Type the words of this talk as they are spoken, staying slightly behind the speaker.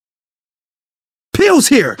Pills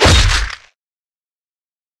here!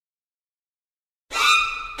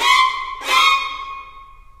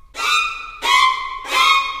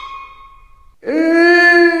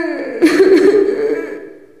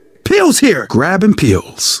 Pills here! Grabbing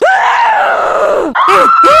pills.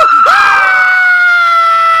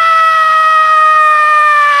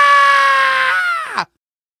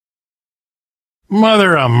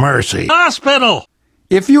 Mother of mercy. Hospital!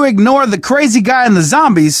 If you ignore the crazy guy and the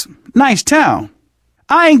zombies, nice town.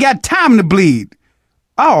 I ain't got time to bleed.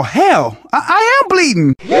 Oh, hell, I am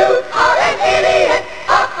bleeding. You are an idiot!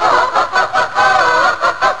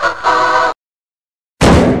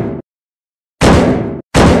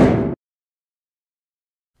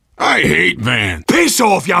 I hate Van. Piss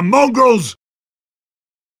off, you mongrels!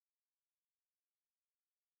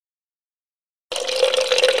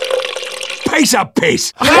 Piece of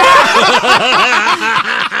piss!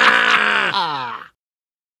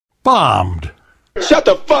 Bombed. Shut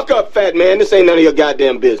the fuck up, fat man. This ain't none of your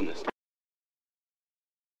goddamn business.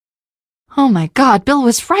 Oh my God, Bill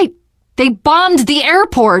was right. They bombed the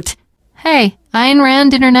airport. Hey, Ayn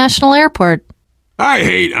Rand International Airport. I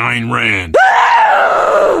hate Ayn Rand.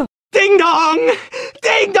 Ding dong!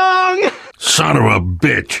 Ding dong! Son of a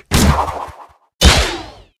bitch.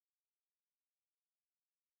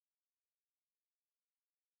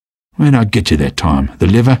 Where'd I get you that time? The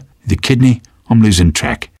liver? The kidney? I'm losing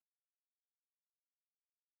track.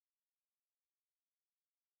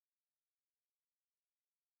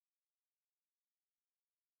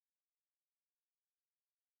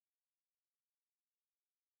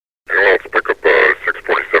 Let's pick up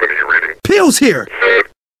 6.7E reading. Pills here!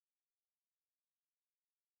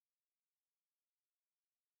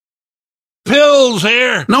 Pills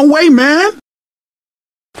here! No way, man!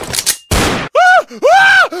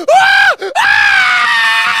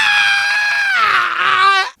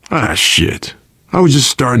 Ah, shit. I was just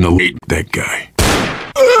starting to hate that guy.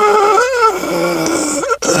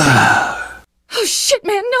 Oh shit,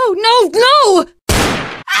 man, no!